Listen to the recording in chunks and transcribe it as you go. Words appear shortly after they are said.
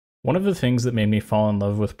One of the things that made me fall in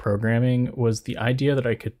love with programming was the idea that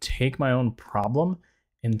I could take my own problem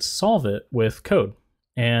and solve it with code.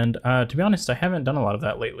 And to be honest, I haven't done a lot of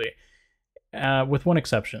that lately, with one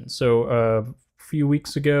exception. So a few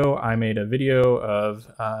weeks ago, I made a video of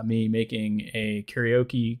me making a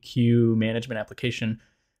karaoke queue management application.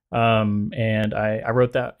 And I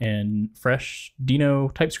wrote that in fresh Dino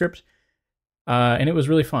TypeScript, and it was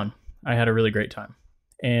really fun. I had a really great time.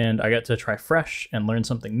 And I got to try fresh and learn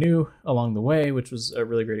something new along the way, which was a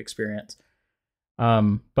really great experience.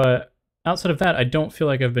 But outside of that, I don't feel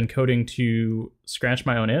like I've been coding to scratch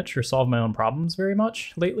my own itch or solve my own problems very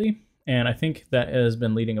much lately. And I think that has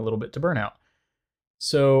been leading a little bit to burnout.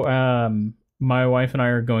 So my wife and I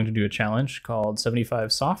are going to do a challenge called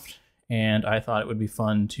 75 Soft. And I thought it would be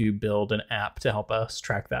fun to build an app to help us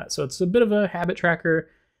track that. So it's a bit of a habit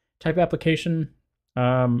tracker type application.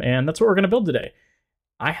 And that's what we're going to build today.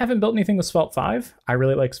 I haven't built anything with Svelte 5. I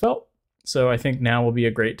really like Svelte, so I think now will be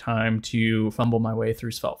a great time to fumble my way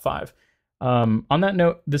through Svelte 5. On that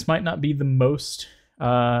note, this might not be the most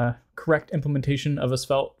correct implementation of a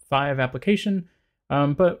Svelte 5 application,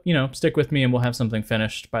 but stick with me and we'll have something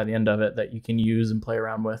finished by the end of it that you can use and play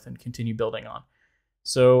around with and continue building on.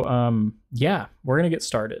 So yeah, we're gonna get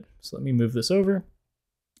started. So let me move this over.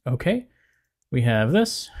 Okay. We have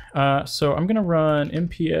this. So I'm going to run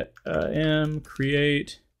npm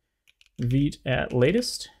create Vite at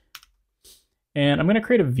latest. And I'm going to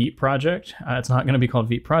create a Vite project. It's not going to be called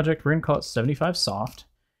Vite project. We're going to call it 75 soft.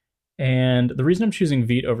 And the reason I'm choosing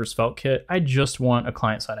Vite over SvelteKit, I just want a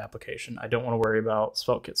client-side application. I don't want to worry about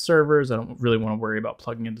SvelteKit servers. I don't really want to worry about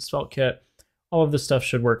plugging into SvelteKit. All of this stuff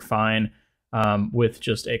should work fine with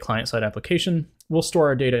just a client-side application. We'll store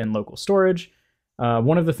our data in local storage.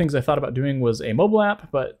 One of the things I thought about doing was a mobile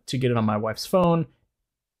app, but to get it on my wife's phone,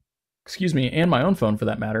 and my own phone for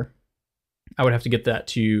that matter, I would have to get that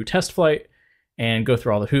to test flight and go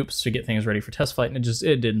through all the hoops to get things ready for test flight, and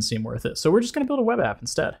it didn't seem worth it. So we're just going to build a web app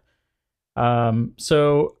instead.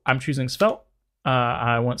 So I'm choosing Svelte.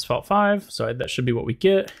 I want Svelte 5, so that should be what we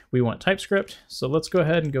get. We want TypeScript, so let's go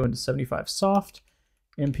ahead and go into 75 soft,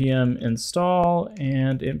 npm install,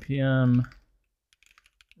 and npm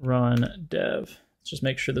run dev. Let's just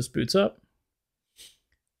make sure this boots up.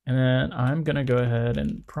 And then I'm gonna go ahead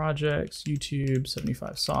and projects, YouTube,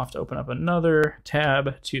 75 soft, open up another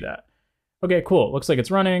tab to that. Okay, cool, looks like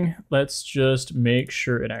it's running. Let's just make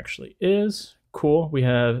sure it actually is. Cool, we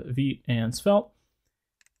have Vite and Svelte.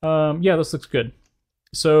 Yeah, this looks good.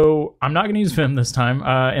 So I'm not gonna use Vim this time.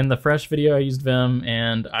 In the fresh video, I used Vim,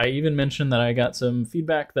 and I even mentioned that I got some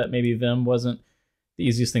feedback that maybe Vim wasn't the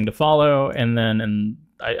easiest thing to follow, and then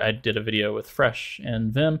I did a video with Fresh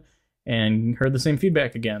and Vim and heard the same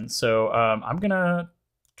feedback again. So I'm gonna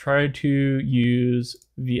try to use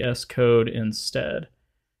VS Code instead.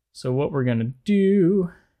 So what we're gonna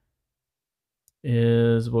do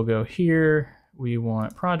is we'll go here. We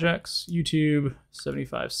want projects, YouTube,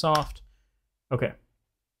 75 soft. Okay.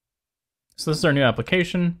 So this is our new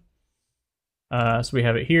application. So we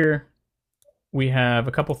have it here. We have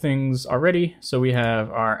a couple things already. So we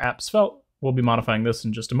have our app Svelte. We'll be modifying this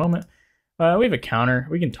in just a moment. We have a counter.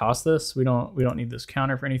 We can toss this. We don't need this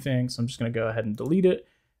counter for anything. So I'm just going to go ahead and delete it.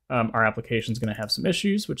 Our application is going to have some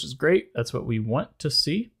issues, which is great. That's what we want to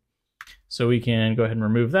see. So we can go ahead and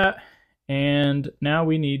remove that. And now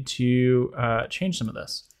we need to change some of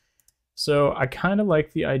this. So I kind of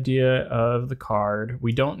like the idea of the card.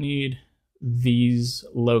 We don't need these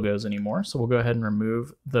logos anymore. So we'll go ahead and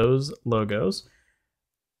remove those logos.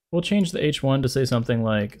 We'll change the H1 to say something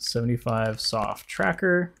like 75 soft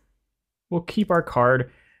tracker. We'll keep our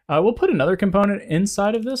card. We'll put another component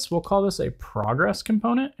inside of this. We'll call this a progress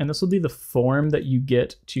component, and this will be the form that you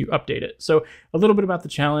get to update it. So a little bit about the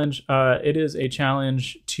challenge. It is a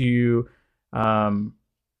challenge to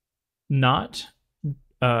not...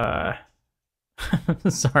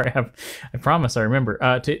 sorry, I promise I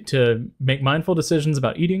remember. To make mindful decisions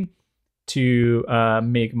about eating, to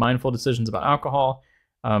make mindful decisions about alcohol.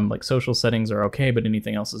 Like social settings are okay, but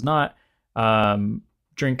anything else is not.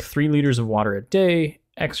 Drink 3 liters of water a day,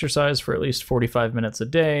 exercise for at least 45 minutes a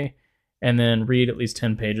day, and then read at least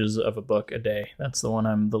 10 pages of a book a day. That's the one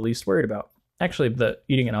I'm the least worried about. Actually, the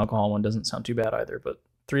eating and alcohol one doesn't sound too bad either, but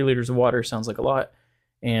 3 liters of water sounds like a lot,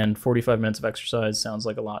 and 45 minutes of exercise sounds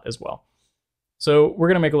like a lot as well. So we're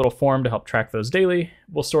going to make a little form to help track those daily.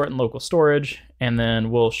 We'll store it in local storage, and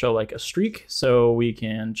then we'll show like a streak so we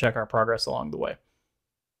can check our progress along the way.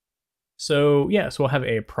 So yeah, so we'll have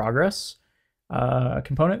a progress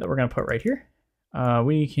component that we're going to put right here.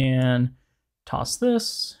 We can toss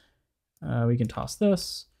this. We can toss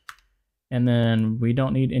this. And then we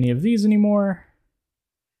don't need any of these anymore.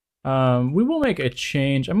 We will make a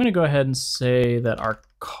change. I'm going to go ahead and say that our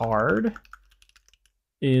card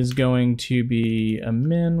is going to be a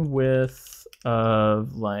min width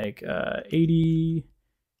of like 80,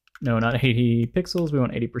 no, not 80 pixels. We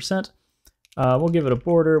want 80%. We'll give it a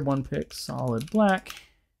border, 1 pic solid black,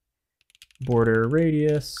 border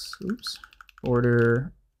radius,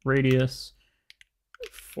 border radius,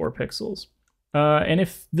 4 pixels. And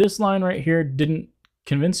if this line right here didn't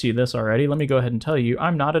convince you this already, let me go ahead and tell you,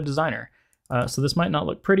 I'm not a designer. So this might not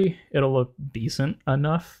look pretty. It'll look decent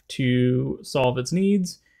enough to solve its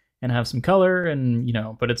needs and have some color, and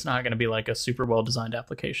but it's not going to be like a super well designed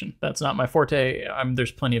application. That's not my forte.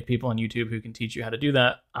 There's plenty of people on YouTube who can teach you how to do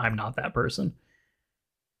that. I'm not that person.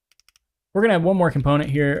 We're going to have one more component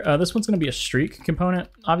here. This one's going to be a streak component.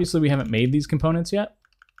 Obviously, we haven't made these components yet.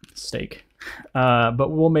 Steak.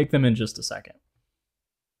 But we'll make them in just a second.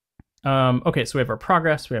 Okay, so we have our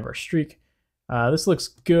progress, we have our streak. This looks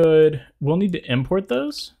good. We'll need to import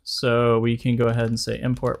those. So we can go ahead and say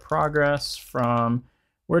import progress from,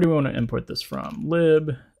 where do we want to import this from?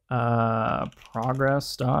 Lib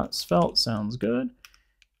progress.svelte sounds good.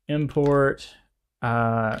 Import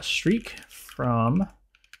streak from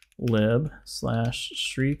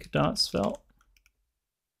lib/streak.svelte.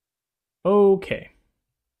 Okay.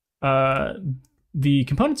 The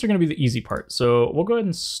components are going to be the easy part. So we'll go ahead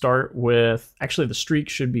and start with, actually the streak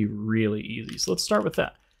should be really easy. So let's start with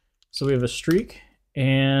that. So we have a streak,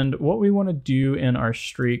 and what we want to do in our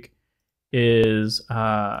streak is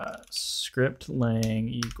script lang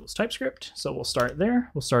equals TypeScript. So we'll start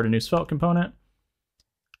there. We'll start a new Svelte component.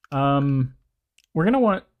 We're going to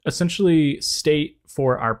want essentially state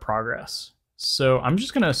for our progress. So I'm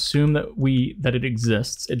just going to assume that it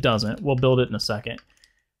exists. It doesn't. We'll build it in a second.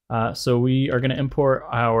 So we are going to import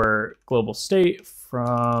our global state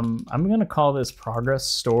from, I'm going to call this progress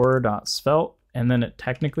store.svelte, and then it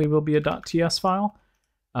technically will be a .ts file,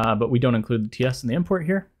 but we don't include the ts in the import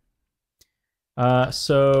here.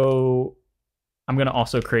 So I'm going to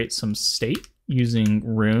also create some state using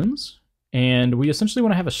runes, and we essentially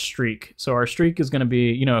want to have a streak. So our streak is going to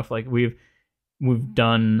be, if like we've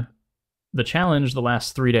done the challenge the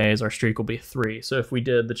last 3 days, our streak will be 3. So if we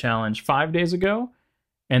did the challenge 5 days ago,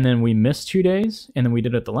 and then we missed 2 days, and then we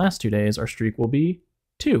did it the last 2 days, our streak will be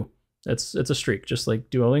 2. It's a streak, just like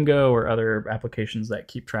Duolingo or other applications that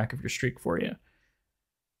keep track of your streak for you.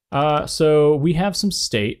 So we have some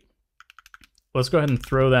state. Let's go ahead and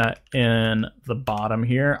throw that in the bottom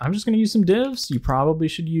here. I'm just going to use some divs. You probably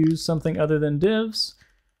should use something other than divs.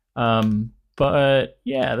 But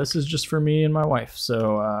yeah, this is just for me and my wife.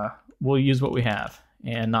 So we'll use what we have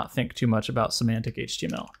and not think too much about semantic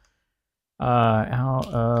HTML. Out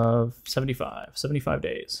of 75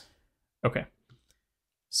 days. Okay.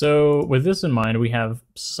 So with this in mind, we have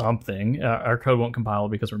something. Our code won't compile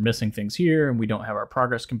because we're missing things here and we don't have our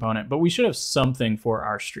progress component, but we should have something for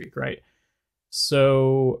our streak, right?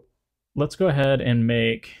 So let's go ahead and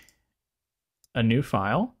make a new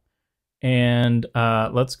file, and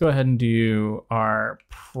let's go ahead and do our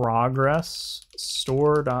progress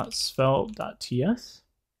store.svelte.ts.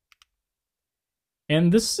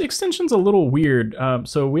 And this extension's a little weird.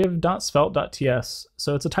 So we have .svelte.ts,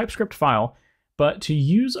 so it's a TypeScript file, but to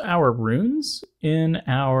use our runes in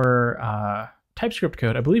our TypeScript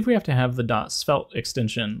code, I believe we have to have the .svelte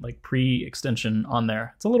extension, like pre-extension on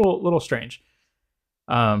there. It's a little strange,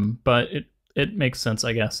 but it makes sense,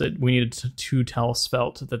 I guess. We needed to tell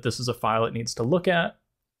Svelte that this is a file it needs to look at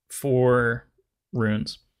for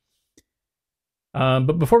runes.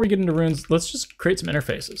 But before we get into runes, let's just create some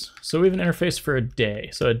interfaces. So we have an interface for a day.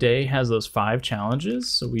 So a day has those 5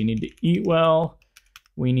 challenges. So we need to eat well.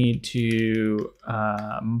 We need to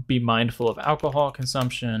be mindful of alcohol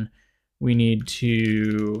consumption. We need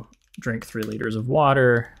to drink 3 liters of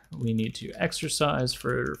water. We need to exercise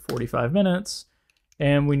for 45 minutes.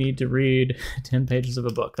 And we need to read 10 pages of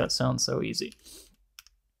a book. That sounds so easy.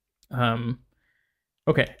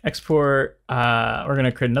 Okay, export. We're going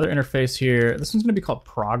to create another interface here. This one's going to be called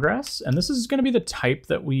progress, and this is going to be the type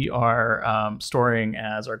that we are storing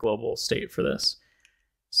as our global state for this.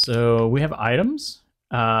 So we have items,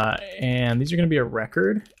 and these are going to be a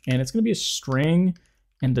record, and it's going to be a string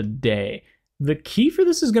and a day. The key for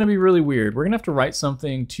this is going to be really weird. We're going to have to write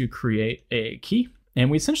something to create a key, and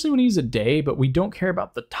we essentially want to use a day, but we don't care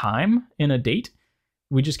about the time in a date.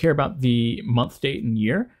 We just care about the month, date, and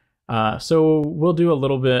year. So we'll do a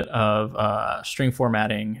little bit of string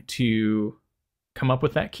formatting to come up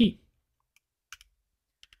with that key.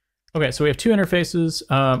 Okay, so we have 2 interfaces.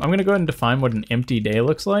 I'm going to go ahead and define what an empty day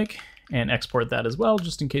looks like and export that as well,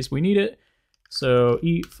 just in case we need it. So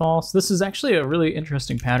eat false. This is actually a really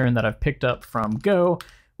interesting pattern that I've picked up from Go,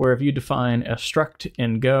 where if you define a struct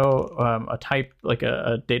in Go, a type, like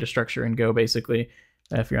a data structure in Go, basically,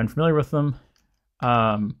 if you're unfamiliar with them,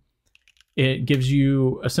 it gives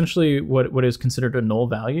you essentially what is considered a null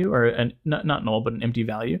value, or not null, but an empty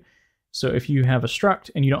value. So if you have a struct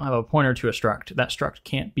and you don't have a pointer to a struct, that struct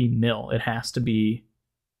can't be nil. It has to be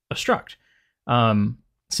a struct.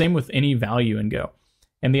 Same with any value in Go.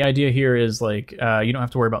 And the idea here is like, you don't have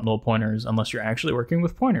to worry about null pointers unless you're actually working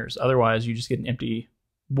with pointers. Otherwise, you just get an empty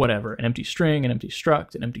whatever, an empty string, an empty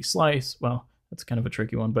struct, an empty slice. Well, that's kind of a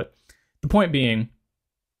tricky one, but the point being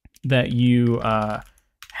that you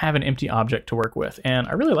have an empty object to work with. And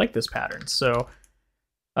I really like this pattern. So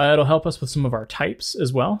it'll help us with some of our types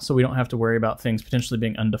as well, so we don't have to worry about things potentially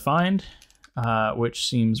being undefined, which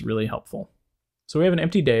seems really helpful. So we have an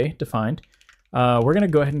empty day defined. We're going to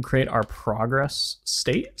go ahead and create our progress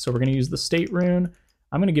state. So we're going to use the state rune.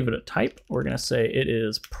 I'm going to give it a type. We're going to say it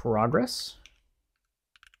is progress.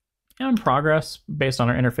 And progress, based on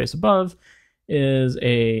our interface above, is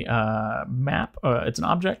a map. It's an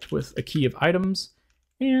object with a key of items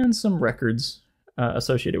and some records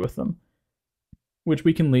associated with them, which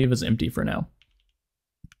we can leave as empty for now.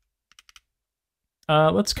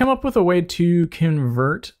 Let's come up with a way to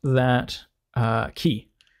convert that key.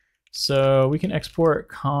 So we can export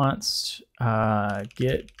const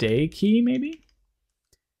get day key, maybe.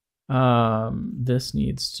 This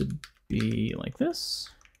needs to be like this.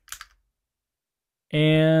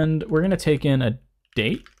 And we're going to take in a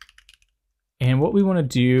date. And what we want to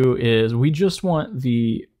do is we just want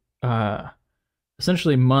the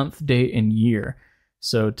essentially month, date, and year.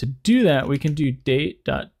 So to do that, we can do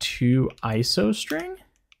date.toISO_string.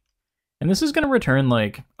 And this is going to return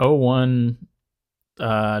like 01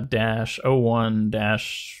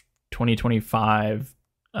 -01-2025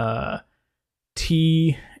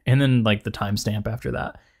 T, and then like the timestamp after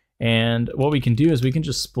that. And what we can do is we can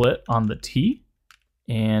just split on the T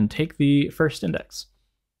and take the first index,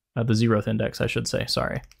 the 0th index, I should say,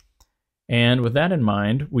 sorry. And with that in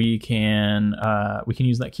mind, we can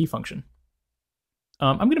use that key function.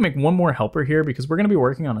 I'm going to make one more helper here because we're going to be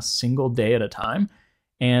working on a single day at a time,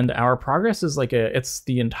 and our progress is like it's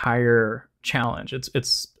the entire challenge.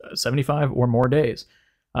 It's 75 or more days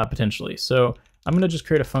potentially. So I'm going to just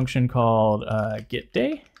create a function called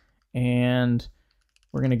getDay, and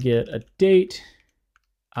we're going to get a date.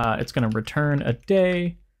 It's going to return a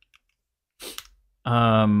day.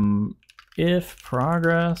 If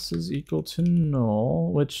progress is equal to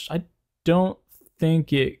null, which I don't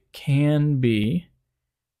think it can be.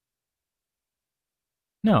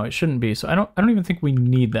 No, it shouldn't be. So I don't even think we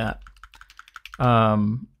need that.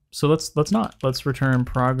 So let's return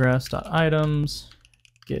progress.items,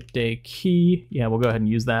 get day key. Yeah, we'll go ahead and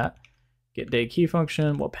use that. Get day key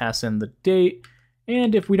function. We'll pass in the date.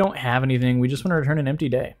 And if we don't have anything, we just want to return an empty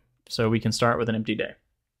day. So we can start with an empty day.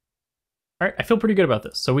 All right, I feel pretty good about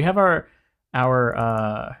this. So we have our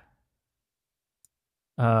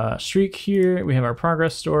streak here. We have our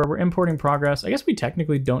progress store. We're importing progress. I guess we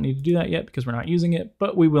technically don't need to do that yet because we're not using it,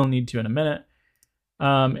 but we will need to in a minute.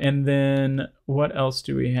 And then what else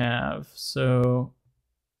do we have? So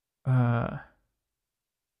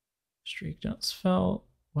streak.svelte.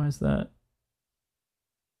 Why is that?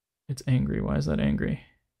 It's angry. Why is that angry?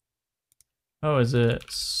 Oh, is it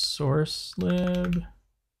source lib?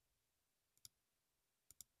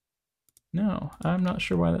 No, I'm not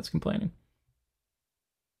sure why that's complaining.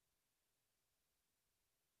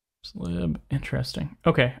 Lib, interesting.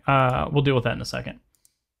 Okay, we'll deal with that in a second.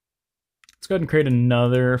 Let's go ahead and create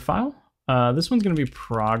another file. This one's going to be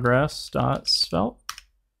progress.svelte.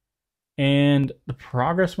 And the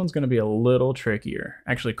progress one's going to be a little trickier.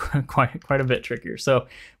 Actually, quite a bit trickier. So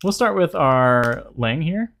we'll start with our lang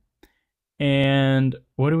here. And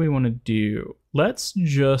what do we want to do? Let's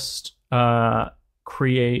just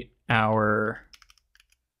create our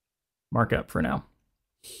markup for now.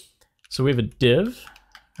 So we have a div.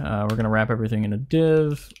 We're going to wrap everything in a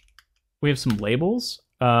div. We have some labels.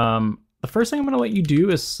 The first thing I'm going to let you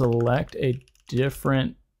do is select a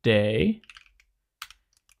different day.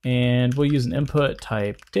 And we'll use an input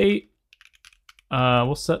type date.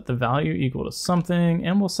 We'll set the value equal to something,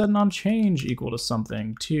 and we'll set an onChange equal to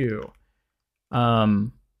something too. We'll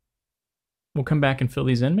come back and fill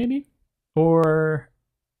these in maybe? Or,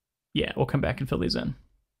 yeah, we'll come back and fill these in.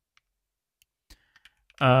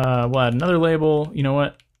 We'll add another label. You know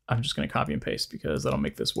what? I'm just going to copy and paste because that'll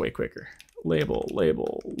make this way quicker. Label,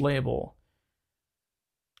 label, label,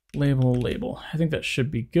 label, label. I think that should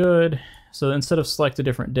be good. So instead of select a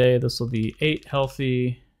different day, this will be 8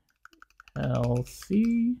 healthy.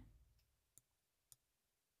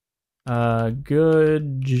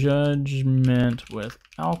 Good judgment with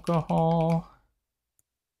alcohol.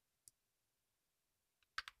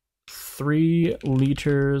 3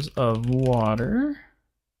 liters of water.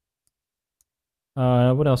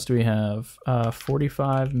 What else do we have?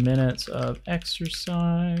 45 minutes of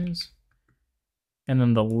exercise. And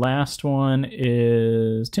then the last one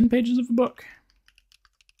is 10 pages of a book.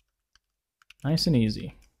 Nice and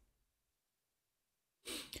easy.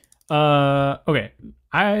 Okay,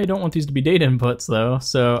 I don't want these to be data inputs though,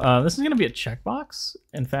 so this is going to be a checkbox.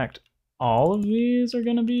 In fact, all of these are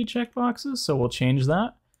going to be checkboxes, so we'll change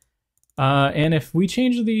that. And if we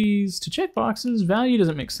change these to checkboxes, value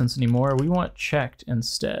doesn't make sense anymore. We want checked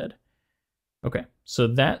instead. Okay, so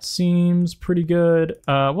that seems pretty good.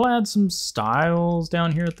 We'll add some styles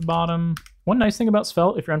down here at the bottom. One nice thing about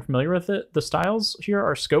Svelte, if you're unfamiliar with it, the styles here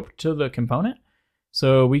are scoped to the component.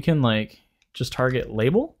 So we can like just target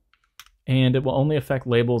label, and it will only affect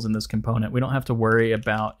labels in this component. We don't have to worry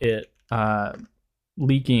about it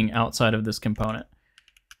leaking outside of this component.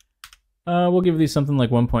 We'll give these something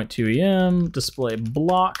like 1.2 EM, display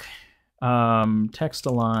block, text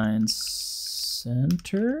align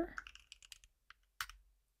center.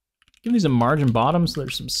 Give these a margin bottom so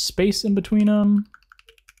there's some space in between them.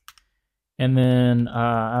 And then,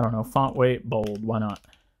 I don't know, font weight, bold, why not?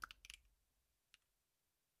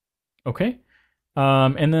 Okay.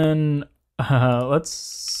 And then, let's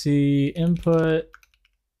see, input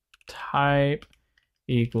type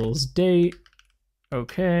equals date.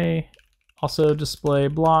 Okay. Also display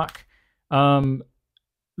block. I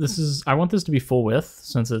want this to be full width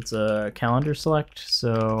since it's a calendar select.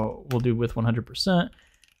 So we'll do width 100%.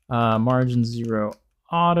 Margin 0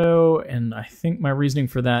 auto. And I think my reasoning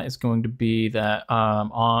for that is going to be that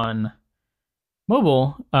on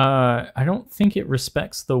mobile, I don't think it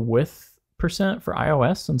respects the width % for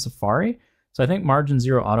iOS and Safari. So I think margin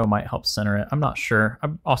 0 auto might help center it. I'm not sure.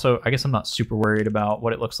 I guess I'm not super worried about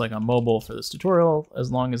what it looks like on mobile for this tutorial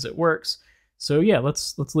as long as it works. So yeah,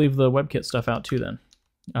 let's leave the WebKit stuff out too then.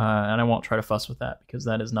 And I won't try to fuss with that because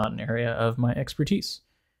that is not an area of my expertise.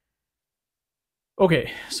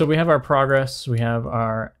 Okay, so we have our progress. We have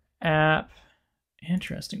our app.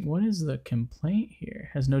 Interesting. What is the complaint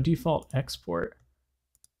here? Has no default export.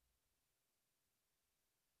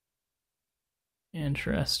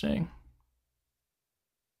 Interesting.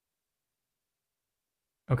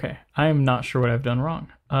 Okay, I'm not sure what I've done wrong.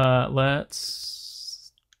 Let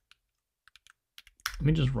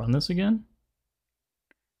me just run this again.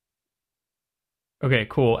 Okay,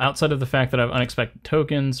 cool. Outside of the fact that I have unexpected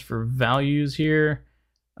tokens for values here,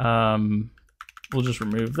 we'll just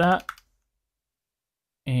remove that.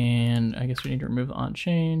 And I guess we need to remove the on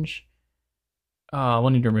change. We'll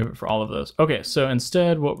need to remove it for all of those. Okay, so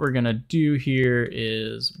instead what we're gonna do here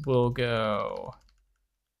is we'll go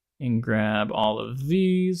and grab all of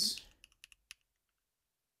these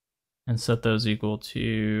and set those equal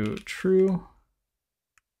to true.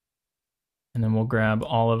 And then we'll grab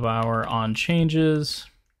all of our on changes.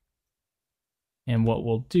 And what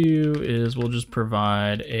we'll do is we'll just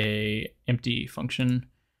provide a empty function.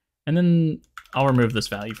 And then I'll remove this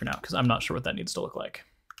value for now because I'm not sure what that needs to look like.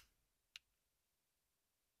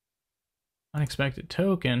 Unexpected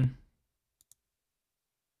token.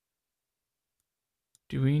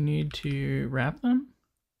 Do we need to wrap them?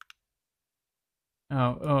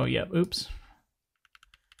 Oh yeah, oops.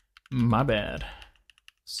 My bad.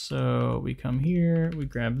 So we come here, we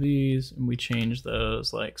grab these, and we change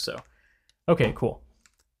those like so. Okay, cool.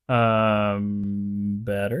 Better.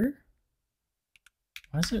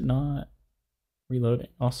 Why is it not reloading?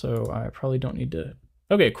 Also, I probably don't need to.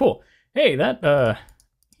 Okay, cool. Hey, that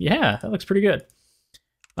yeah, that looks pretty good.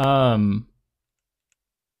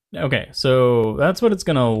 Okay, so that's what it's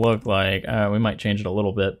gonna look like. We might change it a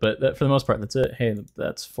little bit, but for the most part, that's it. Hey,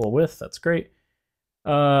 that's full width. That's great.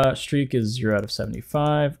 Streak is 0 out of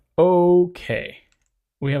 75. Okay,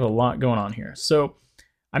 we have a lot going on here. So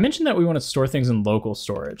I mentioned that we want to store things in local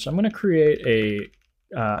storage. I'm going to create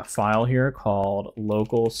a file here called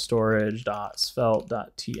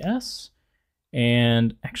localstorage.svelte.ts.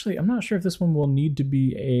 And actually, I'm not sure if this one will need to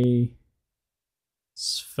be a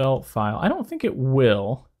Svelte file. I don't think it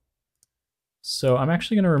will. So I'm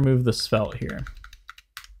actually going to remove the Svelte here.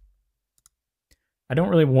 I don't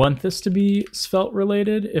really want this to be Svelte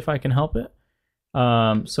related if I can help it.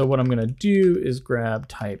 So what I'm going to do is grab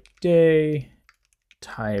type day,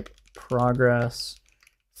 type progress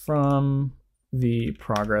from the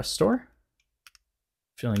progress store.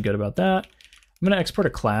 Feeling good about that. I'm going to export a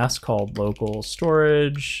class called local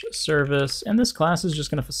storage service, and this class is just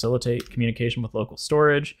going to facilitate communication with local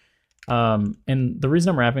storage. And the reason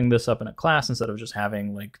I'm wrapping this up in a class instead of just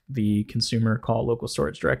having like the consumer call local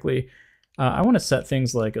storage directly, I want to set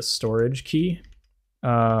things like a storage key,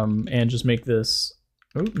 and just make this,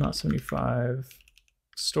 not 75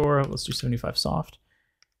 store, let's do 75 soft,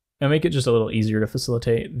 and make it just a little easier to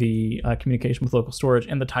facilitate the communication with local storage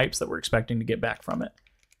and the types that we're expecting to get back from it.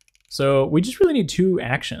 So we just really need two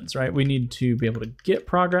actions, right? We need to be able to get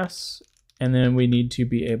progress, and then we need to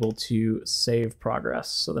be able to save progress.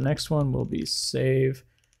 So the next one will be save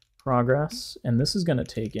progress, and this is going to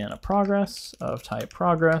take in a progress of type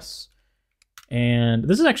progress. And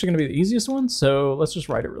this is actually going to be the easiest one, so let's just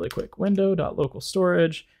write it really quick.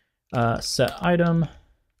 Window.localStorage, set item,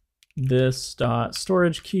 this dot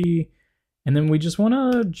storage key, and then we just want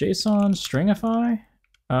to JSON stringify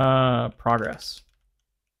progress.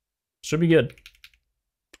 Should be good.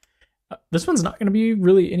 This one's not going to be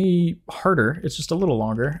really any harder. It's just a little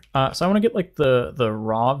longer. So I want to get like the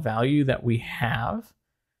raw value that we have.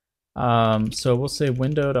 So we'll say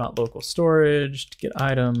window.localStorage to get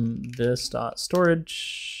item this dot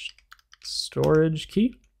storage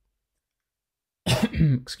key.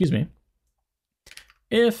 Excuse me.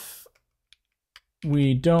 If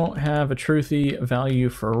we don't have a truthy value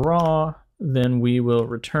for raw, then we will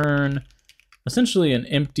return essentially an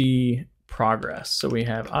empty progress. So we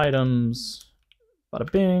have items,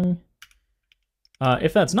 bada bing.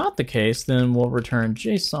 If that's not the case, then we'll return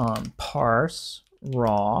JSON parse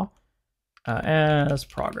raw as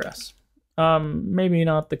progress. Maybe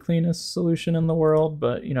not the cleanest solution in the world,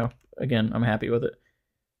 but you know, again, I'm happy with it.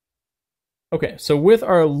 Okay, so with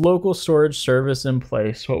our local storage service in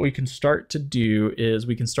place, what we can start to do is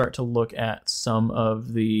we can start to look at some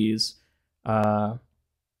of these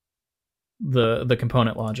the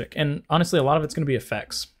component logic. And honestly, a lot of it's going to be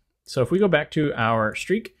effects. So if we go back to our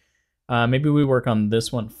streak, maybe we work on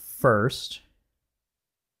this one first.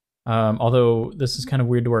 Although this is kind of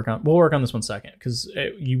weird to work on. We'll work on this one second, because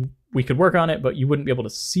we could work on it, but you wouldn't be able to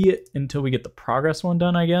see it until we get the progress one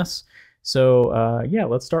done, I guess. So yeah,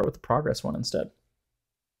 let's start with the progress one instead.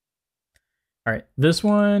 All right, this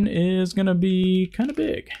one is going to be kind of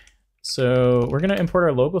big. So we're going to import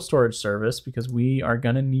our local storage service because we are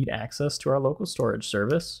going to need access to our local storage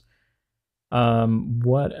service.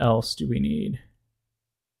 What else do we need?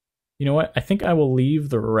 You know what? I think I will leave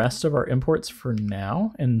the rest of our imports for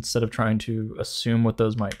now instead of trying to assume what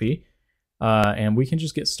those might be. And we can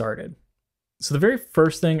just get started. So the very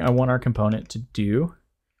first thing I want our component to do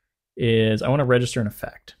is I want to register an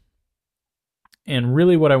effect. And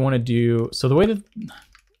really what I want to do, so the way that,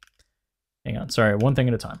 hang on, sorry, one thing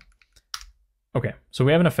at a time. Okay, so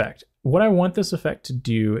we have an effect. What I want this effect to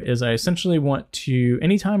do is I essentially want to,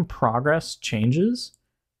 anytime progress changes,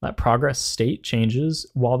 that progress state changes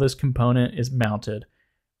while this component is mounted,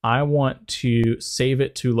 I want to save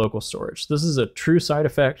it to local storage. This is a true side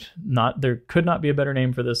effect. There could not be a better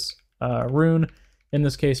name for this rune in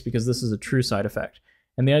this case, because this is a true side effect.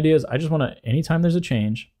 And the idea is I just want to, anytime there's a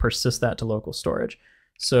change, persist that to local storage.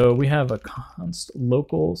 So we have a const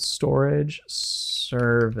local storage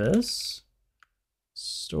service,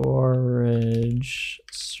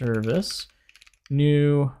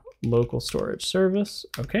 new local storage service.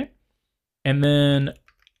 Okay. And then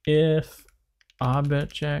if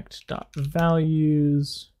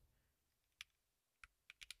object.values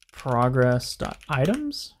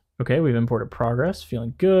progress.items. Okay, we've imported progress,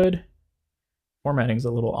 feeling good. Formatting's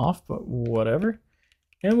a little off, but whatever.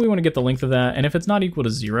 And we want to get the length of that. And if it's not equal to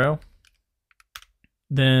 0,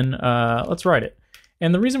 then let's write it.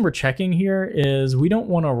 And the reason we're checking here is we don't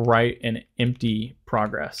want to write an empty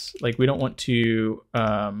progress. Like we don't want to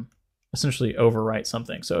essentially overwrite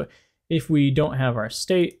something. So if we don't have our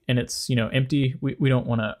state and it's, you know, empty, we don't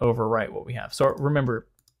want to overwrite what we have. So remember,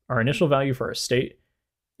 our initial value for our state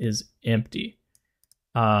is empty.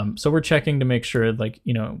 So we're checking to make sure, like,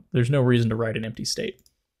 you know, there's no reason to write an empty state.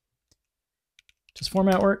 Does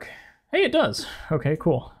format work? Hey, it does. Okay,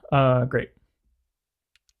 cool. Great.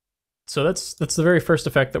 So that's the very first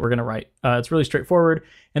effect that we're going to write. It's really straightforward.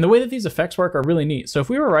 And the way that these effects work are really neat. So if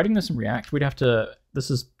we were writing this in React, we'd have to, this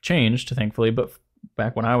has changed, thankfully, but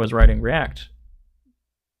back when I was writing React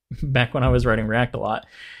a lot,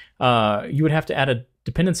 you would have to add a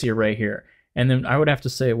dependency array here. And then I would have to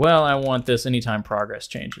say, well, I want this anytime progress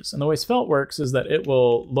changes. And the way Svelte works is that it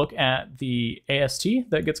will look at the AST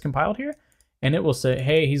that gets compiled here, and it will say,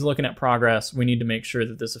 hey, he's looking at progress. We need to make sure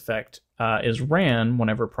that this effect is ran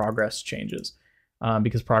whenever progress changes,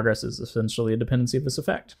 because progress is essentially a dependency of this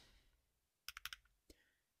effect.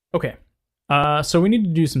 Okay, so we need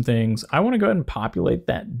to do some things. I want to go ahead and populate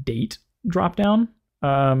that date dropdown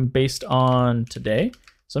based on today.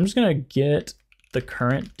 So I'm just going to get the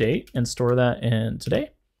current date and store that in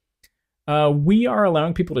today. We are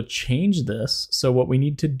allowing people to change this. So what we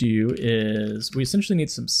need to do is we essentially need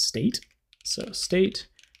some state. So state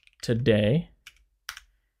today.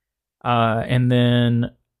 And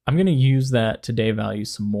then I'm going to use that today value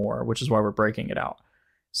some more, which is why we're breaking it out.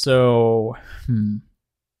 So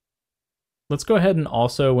let's go ahead and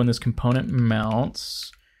also, when this component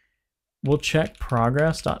mounts, we'll check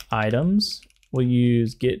progress.items. We'll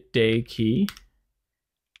use get day key.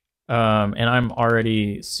 And I'm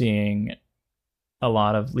already seeing a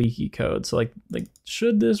lot of leaky code. So like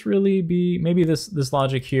should this really be, maybe this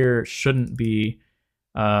logic here shouldn't be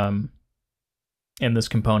in this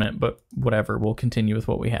component, but whatever, we'll continue with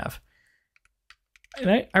what we have.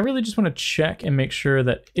 And I really just want to check and make sure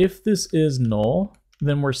that if this is null,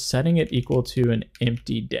 then we're setting it equal to an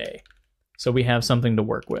empty day. So we have something to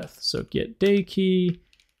work with. So get day key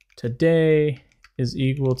today is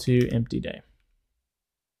equal to empty day.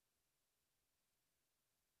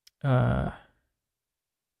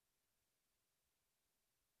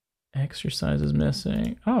 Exercise is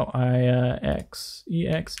missing. Oh, EXER.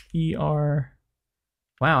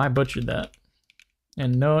 Wow, I butchered that.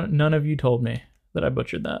 And none of you told me that I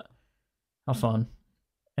butchered that. How fun.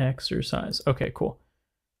 Exercise. Okay, cool.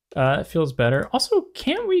 It feels better. Also,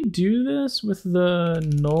 can't we do this with the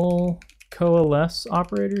null coalesce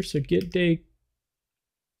operator? So get day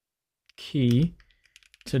key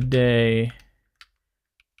today.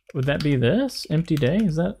 Would that be this? Empty day?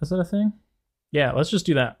 Is that a thing? Yeah, let's just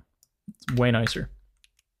do that. It's way nicer.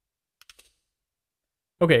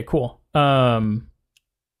 Okay, cool.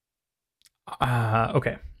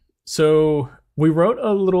 Okay, so we wrote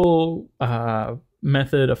a little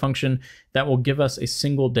method, a function that will give us a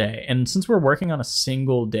single day. And since we're working on a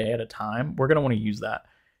single day at a time, we're going to want to use that.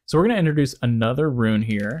 So we're going to introduce another rune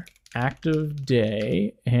here, active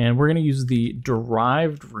day, and we're going to use the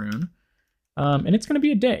derived rune. And it's going to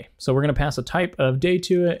be a day. So we're going to pass a type of day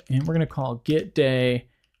to it, and we're going to call get day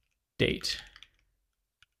date.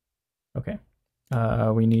 Okay.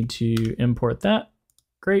 We need to import that.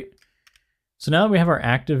 Great. So now that we have our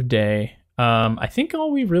active day, I think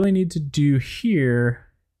all we really need to do here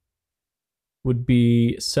would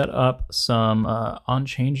be set up some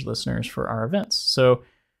on-change listeners for our events. So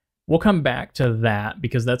we'll come back to that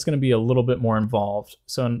because that's going to be a little bit more involved.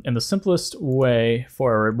 So in the simplest way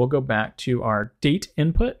forward, we'll go back to our date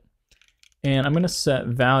input, and I'm going to set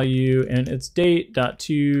value, and it's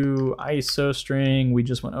date.to ISO string. We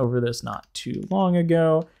just went over this not too long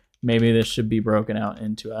ago. Maybe this should be broken out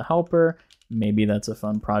into a helper. Maybe that's a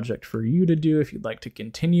fun project for you to do if you'd like to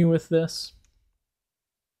continue with this.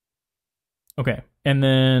 Okay, and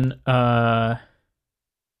then,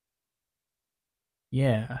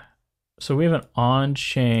 yeah. So we have an on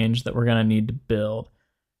change that we're gonna need to build.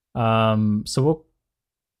 So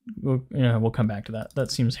we'll come back to that.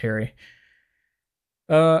 That seems hairy.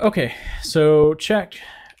 Okay, so check.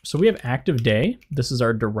 So we have active day. This is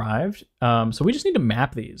our derived. So we just need to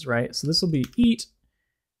map these, right? So this will be eat.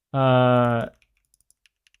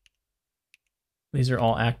 These are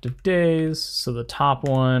all active days. So the top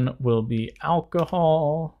one will be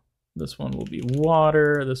alcohol. This one will be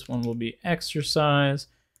water. This one will be exercise.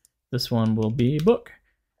 This one will be book.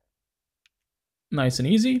 Nice and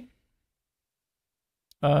easy.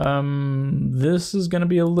 This is going to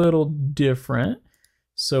be a little different.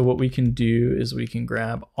 So what we can do is we can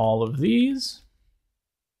grab all of these.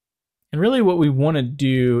 And really what we want to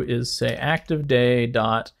do is say active day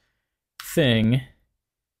dot thing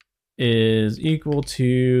is equal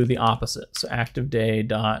to the opposite. So active day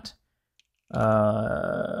dot,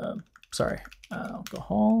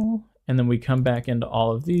 alcohol. And then we come back into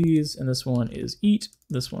all of these, and this one is eat,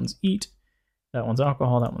 this one's eat, that one's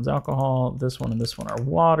alcohol, that one's alcohol, this one and this one are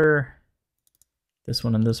water, this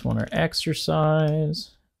one and this one are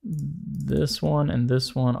exercise, this one and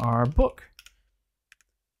this one are book.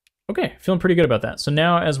 Okay, feeling pretty good about that. So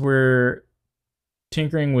now as we're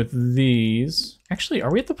tinkering with these, actually,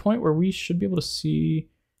 are we at the point where we should be able to see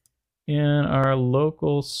in our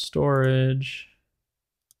local storage?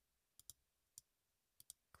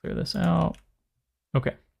 Clear this out.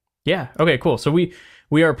 Okay. Yeah, okay, cool. So we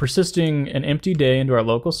are persisting an empty day into our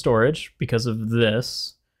local storage because of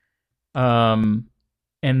this. And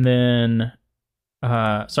then,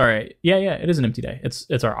 sorry, yeah, it is an empty day.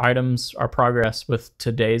 It's our items, our progress with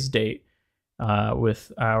today's date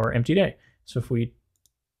with our empty day. So if we,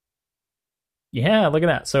 yeah, look at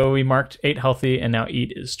that. So we marked 8 healthy and now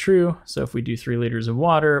eat is true. So if we do 3 liters of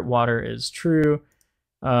water, water is true.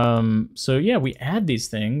 So yeah, we add these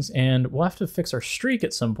things and we'll have to fix our streak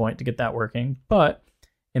at some point to get that working. But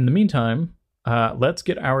in the meantime, let's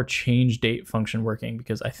get our change date function working,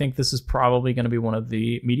 because I think this is probably going to be one of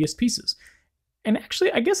the meatiest pieces. And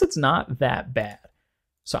actually, I guess it's not that bad.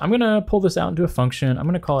 So I'm going to pull this out into a function. I'm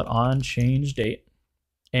going to call it onChangeDate.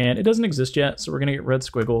 And it doesn't exist yet, so we're going to get red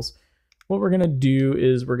squiggles. What we're going to do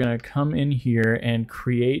is we're going to come in here and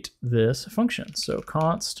create this function. So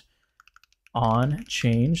const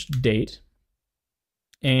onChangeDate.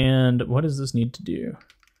 And what does this need to do?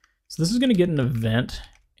 So this is going to get an event.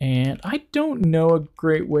 And I don't know a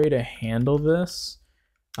great way to handle this,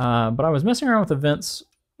 but I was messing around with events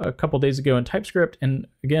a couple days ago in TypeScript. And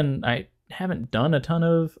again, I haven't done a ton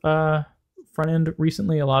of front end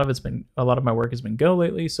recently. A lot of my work has been Go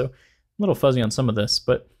lately, so I'm a little fuzzy on some of this.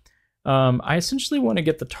 But I essentially want to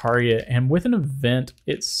get the target, and with an event,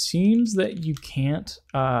 it seems that you can't.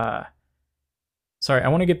 I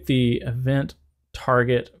want to get the event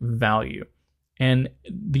target value, and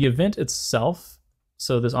the event itself.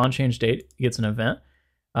 So this onChangeDate gets an event,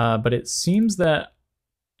 but it seems that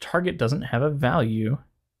target doesn't have a value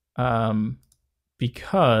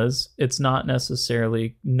because it's not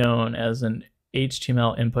necessarily known as an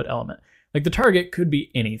HTML input element. Like the target could be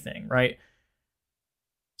anything, right?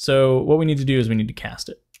 So what we need to do is we need to cast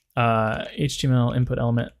it. HTML input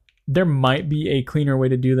element. There might be a cleaner way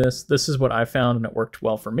to do this. This is what I found, and it worked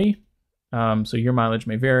well for me. So your mileage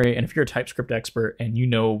may vary, and if you're a TypeScript expert and you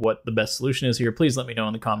know what the best solution is here, please let me know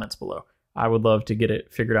in the comments below. I would love to get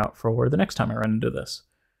it figured out for the next time I run into this.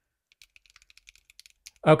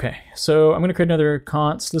 Okay, so I'm going to create another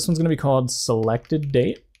const. This one's going to be called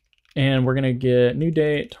selectedDate, and we're going to get new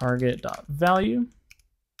date target.value.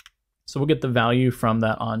 So we'll get the value from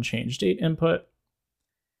that onChangeDate input.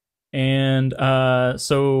 And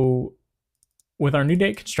so with our new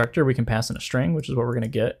date constructor, we can pass in a string, which is what we're going to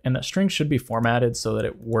get. And that string should be formatted so that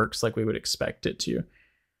it works like we would expect it to.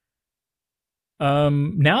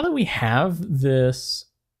 Now that we have this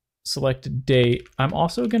selected date, I'm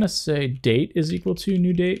also going to say date is equal to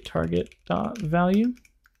new date target.value.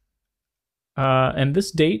 And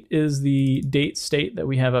this date is the date state that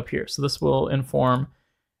we have up here. So this will inform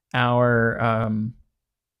our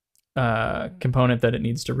component that it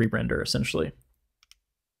needs to re-render, essentially.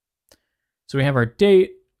 So we have our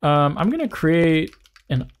date. I'm going to create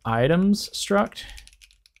an items struct.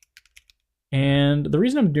 And the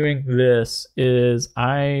reason I'm doing this is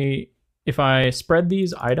if I spread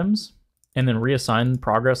these items and then reassign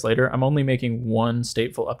progress later, I'm only making one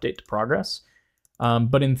stateful update to progress.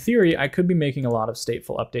 But in theory, I could be making a lot of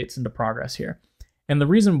stateful updates into progress here. And the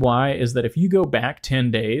reason why is that if you go back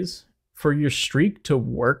 10 days, for your streak to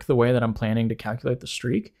work the way that I'm planning to calculate the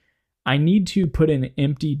streak, I need to put in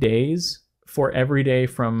empty days for every day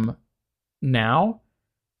from now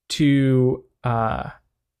to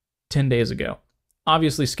 10 days ago.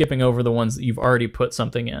 Obviously skipping over the ones that you've already put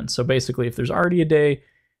something in. So basically, if there's already a day,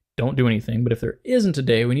 don't do anything. But if there isn't a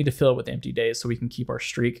day, we need to fill it with empty days so we can keep our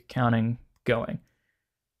streak counting going.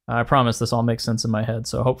 I promise this all makes sense in my head.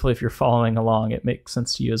 So hopefully if you're following along, it makes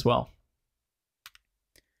sense to you as well.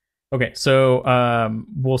 Okay, so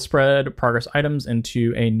we'll spread progress items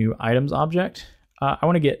into a new items object. I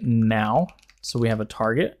want to get now, so we have a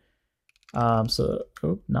target.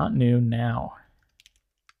 Not new, now.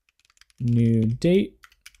 New date.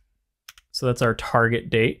 So that's our target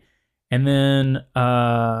date. And then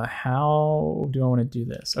how do I want to do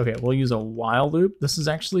this? Okay, we'll use a while loop. This is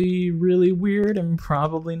actually really weird and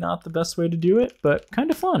probably not the best way to do it, but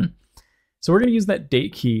kind of fun. So we're going to use that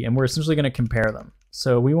date key, and we're essentially going to compare them.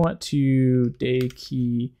 So we want to day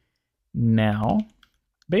key now.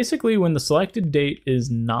 Basically, when the selected date is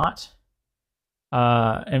not,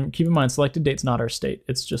 and keep in mind, selected date's not our state.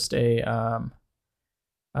 It's just a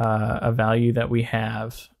value that we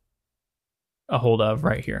have a hold of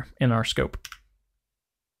right here in our scope.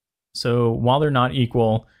 So while they're not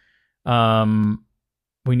equal,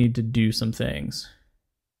 we need to do some things.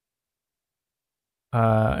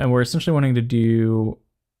 And we're essentially wanting to do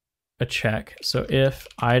a check. So if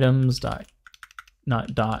items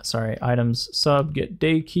items sub get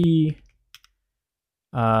day key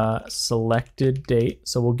selected date.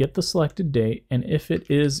 So we'll get the selected date, and if it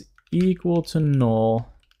is equal to null,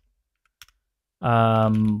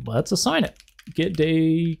 let's assign it. Get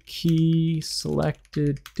day key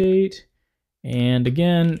selected date, and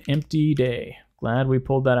again, empty day. Glad we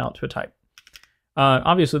pulled that out to a type.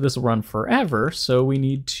 Obviously this will run forever, so we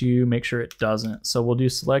need to make sure it doesn't. So we'll do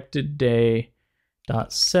selected day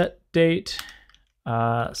dot set date,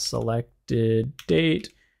 selected date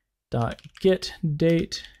dot get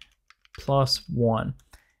date +1.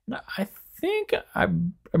 Now, I think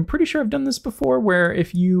I'm pretty sure I've done this before, where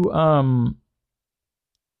if you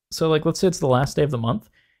so like let's say it's the last day of the month,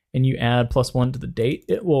 and you add +1 to the date,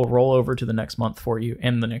 it will roll over to the next month for you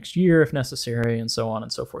and the next year if necessary, and so on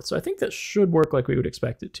and so forth. So I think that should work like we would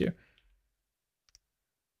expect it to.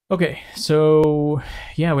 Okay, so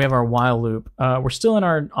yeah, we have our while loop. We're still in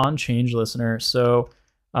our onChange listener, so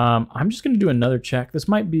I'm just going to do another check. This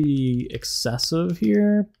might be excessive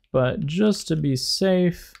here, but just to be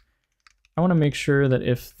safe, I want to make sure that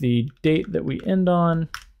if the date that we end on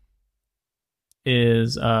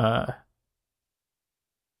is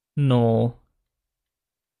null.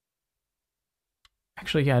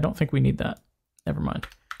 Actually, yeah, I don't think we need that. Never mind.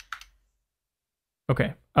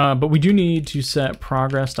 Okay, but we do need to set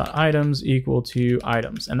progress.items equal to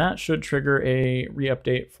items, and that should trigger a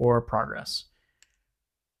re-update for progress.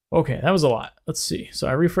 Okay, that was a lot. Let's see. So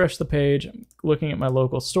I refresh the page. I'm looking at my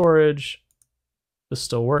local storage. This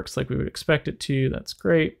still works like we would expect it to. That's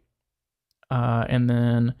great. And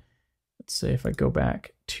then let's say if I go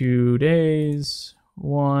back 2 days,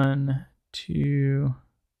 1, 2.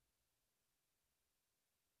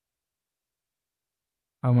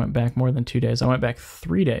 I went back more than 2 days. I went back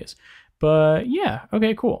 3 days. But yeah,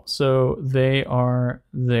 okay, cool. So they are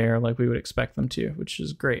there like we would expect them to, which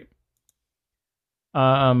is great.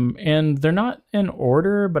 And they're not in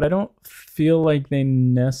order, but I don't feel like they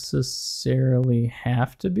necessarily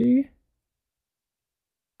have to be.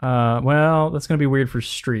 Well, that's going to be weird for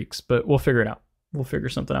streaks, but we'll figure it out. We'll figure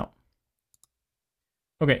something out.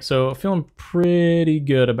 Okay, so feeling pretty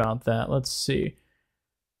good about that. Let's see.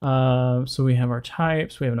 So we have our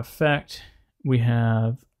types, we have an effect, we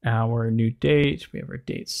have our new date, we have our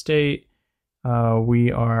date state.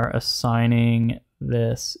 We are assigning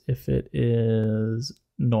this if it is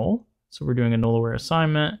null. So we're doing a null aware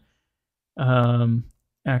assignment.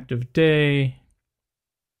 Active day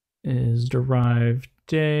is derived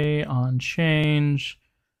day on change.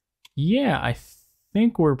 Yeah, I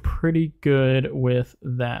think we're pretty good with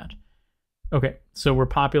that. Okay, so we're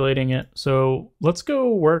populating it. So let's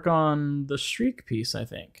go work on the streak piece, I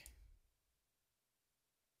think.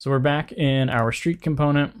 So we're back in our streak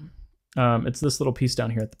component. It's this little piece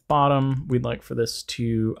down here at the bottom. We'd like for this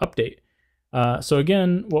to update. So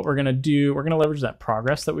again, what we're gonna do, we're gonna leverage that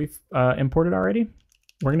progress that we've imported already.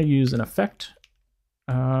 We're gonna use an effect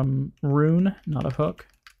rune, not a hook.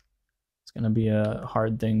 It's gonna be a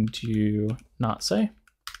hard thing to not say.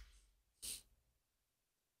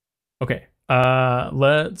 Okay.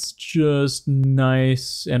 Let's just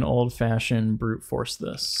nice and old-fashioned brute force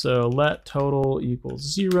this. So let total equals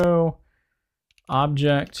 0,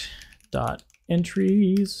 object dot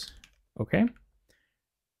entries. Okay.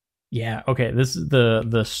 Yeah, okay, this is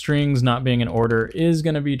the strings not being in order is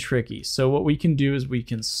going to be tricky. So what we can do is we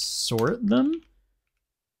can sort them.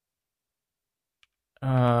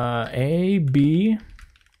 A, B.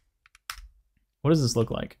 What does this look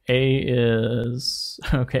like? A is,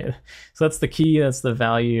 okay, so that's the key, that's the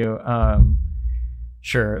value.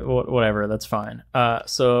 Sure, whatever, that's fine.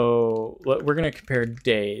 So we're gonna compare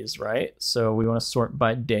days, right? So we wanna sort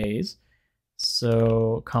by days.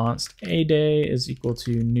 So const a day is equal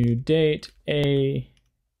to new date, a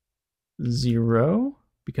 0,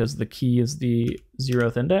 because the key is the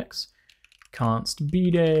 0th index. Const b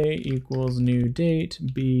day equals new date,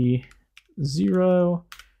 b 0.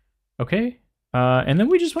 Okay. And then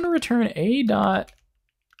we just want to return a day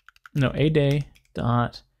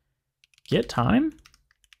dot get time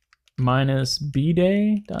minus b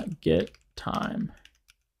day dot get time.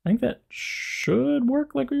 I think that should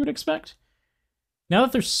work like we would expect. Now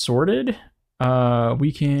that they're sorted,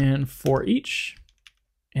 we can for each,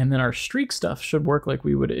 and then our streak stuff should work like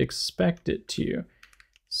we would expect it to.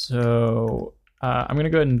 So I'm going to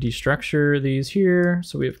go ahead and destructure these here.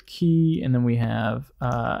 So we have key, and then we have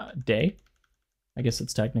day. I guess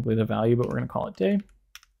it's technically the value, but we're going to call it day.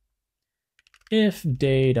 If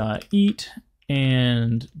day.eat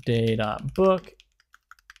and day.book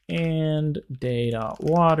and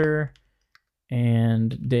day.water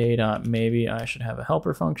and day.maybe I should have a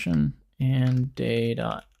helper function and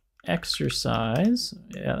day.exercise.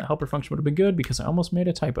 Yeah, the helper function would have been good because I almost made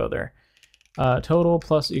a typo there. Total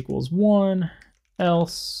plus equals 1,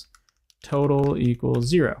 else total equals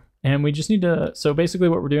 0. And we just need to, so basically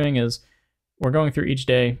what we're doing is we're going through each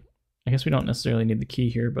day. I guess we don't necessarily need the key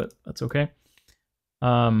here, but that's okay.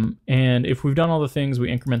 And if we've done all the things, we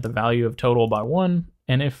increment the value of total by 1.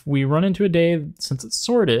 And if we run into a day, since it's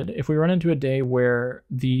sorted, if we run into a day where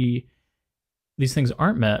these things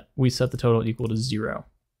aren't met, we set the total equal to 0.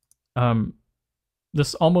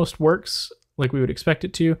 This almost works like we would expect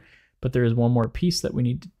it to, but there is one more piece that we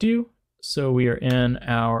need to do. So we are in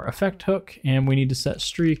our effect hook, and we need to set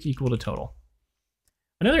streak equal to total.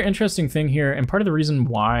 Another interesting thing here, and part of the reason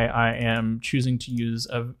why I am choosing to use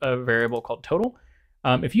a variable called total,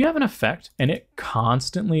 if you have an effect and it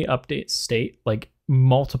constantly updates state, like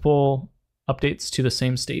multiple updates to the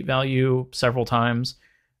same state value several times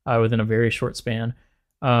within a very short span,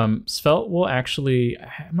 Svelte will actually,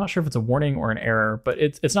 I'm not sure if it's a warning or an error, but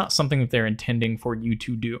it's not something that they're intending for you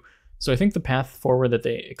to do. So I think the path forward that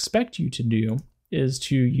they expect you to do is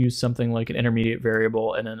to use something like an intermediate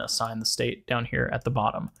variable and then assign the state down here at the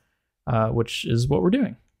bottom, which is what we're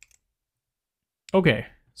doing. Okay,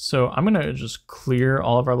 so I'm gonna just clear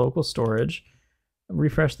all of our local storage,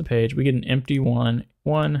 refresh the page. We get an empty one.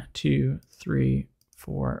 1, 2, 3,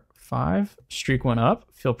 4, 5. Streak went up.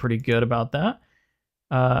 Feel pretty good about that.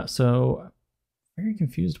 So very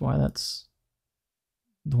confused why that's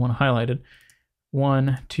the one highlighted.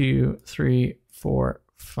 1, 2, 3, 4,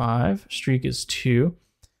 5. Streak is 2.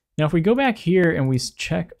 Now, if we go back here and we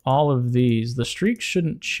check all of these, the streak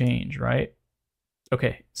shouldn't change, right?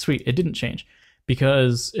 Okay, sweet. It didn't change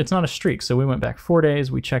because it's not a streak. So we went back 4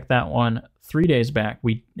 days. We checked that one. 3 days back,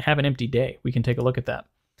 we have an empty day. We can take a look at that.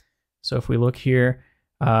 So if we look here,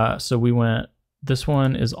 so we went, this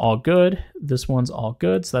one is all good. This one's all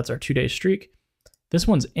good. So that's our 2-day streak. This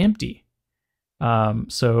one's empty.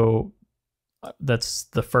 So that's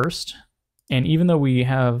the first. And even though we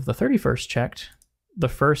have the 31st checked, the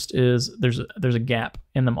first is there's a gap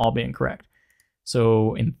in them all being correct.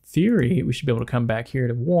 So in theory, we should be able to come back here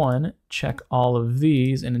to 1, check all of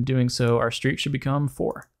these, and in doing so, our streak should become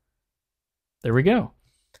 4. There we go.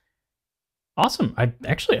 Awesome. I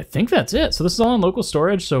think that's it. So this is all in local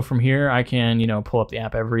storage. So from here, I can, pull up the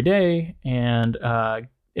app every day, and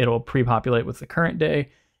it'll pre-populate with the current day,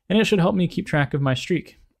 and it should help me keep track of my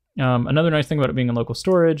streak. Another nice thing about it being in local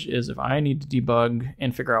storage is if I need to debug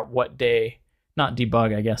and figure out what day, not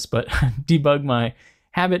debug, I guess, but debug my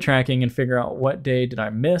habit tracking and figure out what day did I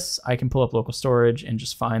miss, I can pull up local storage and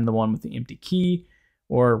just find the one with the empty key,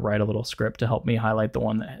 or write a little script to help me highlight the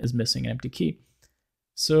one that is missing an empty key.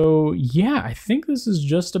 So yeah, I think this is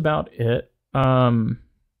just about it.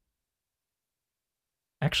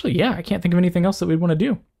 Actually, yeah, I can't think of anything else that we'd want to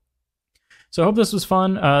do. So I hope this was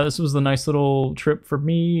fun. This was a nice little trip for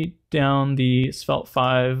me down the Svelte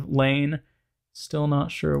 5 lane. Still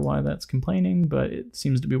not sure why that's complaining, but it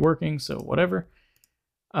seems to be working, so whatever.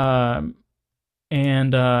 Yeah,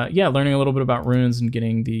 learning a little bit about runes and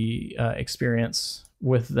getting the experience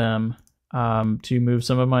with them to move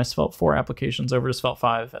some of my Svelte 4 applications over to Svelte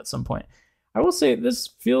 5 at some point. I will say this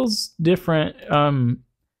feels different.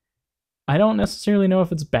 I don't necessarily know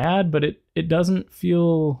if it's bad, but it doesn't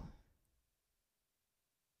feel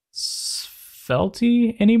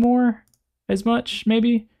Svelte-y anymore as much,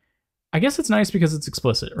 maybe. I guess it's nice because it's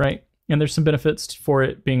explicit, right? And there's some benefits for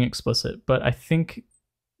it being explicit, but I think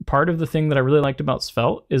part of the thing that I really liked about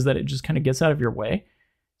Svelte is that it just kind of gets out of your way.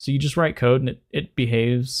 So you just write code and it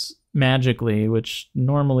behaves magically, which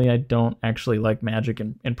normally I don't actually like magic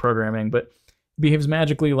in programming, but it behaves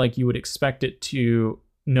magically like you would expect it to,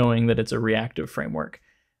 knowing that it's a reactive framework.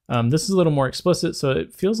 This is a little more explicit, so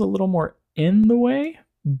it feels a little more in the way,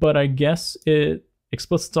 but I guess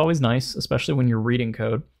explicit's always nice, especially when you're reading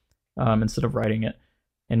code instead of writing it.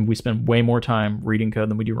 And we spend way more time reading code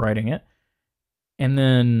than we do writing it. And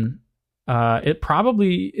then it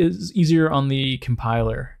probably is easier on the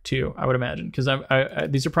compiler too, I would imagine, because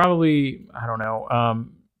these are probably, I don't know,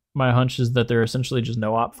 my hunch is that they're essentially just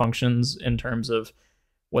no-op functions in terms of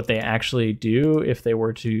what they actually do if they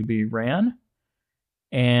were to be ran.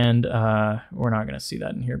 And we're not going to see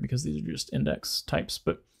that in here because these are just index types,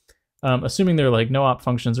 but assuming they're like no-op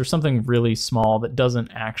functions or something really small that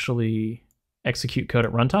doesn't actually execute code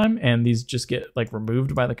at runtime, and these just get like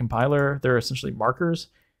removed by the compiler, they're essentially markers.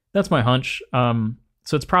 That's my hunch. So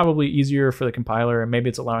it's probably easier for the compiler, and maybe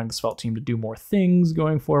it's allowing the Svelte team to do more things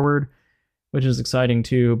going forward, which is exciting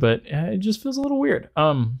too, but it just feels a little weird.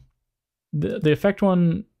 The effect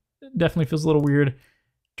one definitely feels a little weird.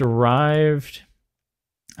 Derived,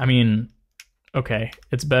 I mean, okay,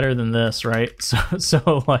 it's better than this, right?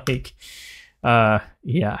 So like,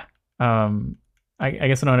 yeah. I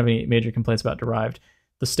guess I don't have any major complaints about derived.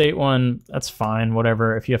 The state one, that's fine,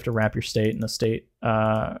 whatever. If you have to wrap your state in the state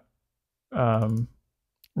rune,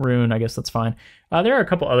 I guess that's fine. There are a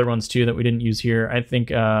couple other ones too that we didn't use here. I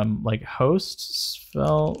think like host,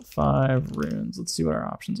 Svelte 5 runes. Let's see what our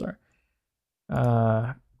options are.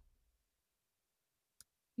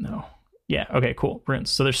 No. Yeah, okay, cool.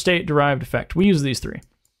 Runes. So there's state, derived, effect. We use these three.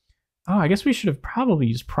 Oh, I guess we should have probably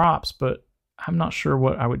used props, but I'm not sure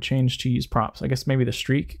what I would change to use props. I guess maybe the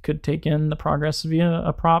streak could take in the progress via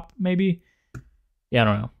a prop, maybe? Yeah, I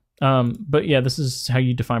don't know. But yeah, this is how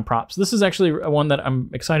you define props. This is actually one that I'm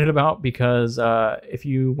excited about because if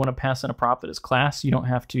you want to pass in a prop that is class, you don't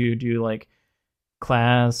have to do like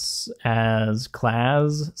class as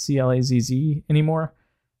class, CLAZZ anymore,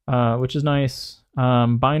 which is nice.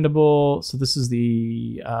 Bindable, so this is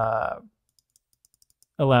the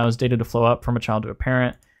allows data to flow up from a child to a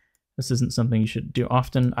parent. This isn't something you should do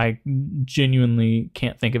often. I genuinely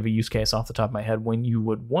can't think of a use case off the top of my head when you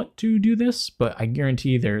would want to do this, but I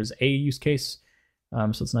guarantee there's a use case. So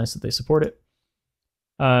it's nice that they support it.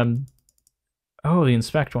 Oh, the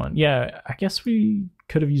inspect one. Yeah, I guess we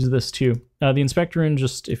could have used this too. The inspect rune,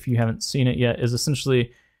 just if you haven't seen it yet, is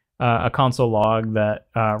essentially a console log that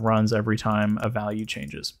runs every time a value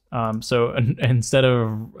changes. So instead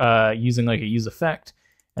of using like a use effect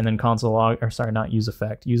and then console log, or sorry, not use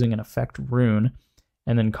effect, using an effect rune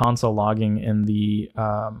and then console logging in the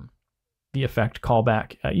effect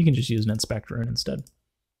callback, you can just use an inspect rune instead.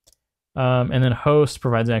 And then host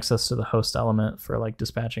provides access to the host element for like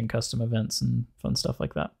dispatching custom events and fun stuff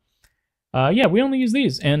like that. Yeah, we only use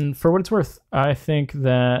these, and for what it's worth, I think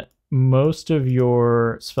that most of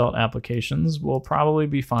your Svelte applications will probably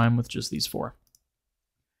be fine with just these 4.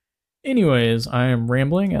 Anyways, I am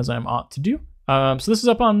rambling as I'm ought to do. So this is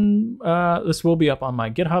up on this will be up on my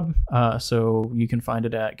GitHub. So you can find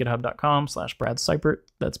it at github.com/Brad Seipert.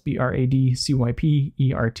 That's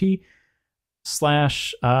BradCypert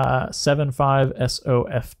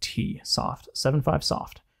 /75soft soft 75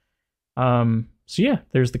 soft. So yeah,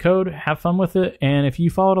 there's the code. Have fun with it, and if you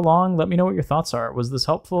followed along, let me know what your thoughts are. Was this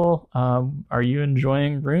helpful? Are you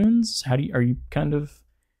enjoying runes? Are you kind of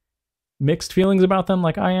mixed feelings about them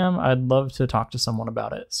like I am? I'd love to talk to someone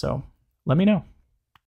about it, so let me know.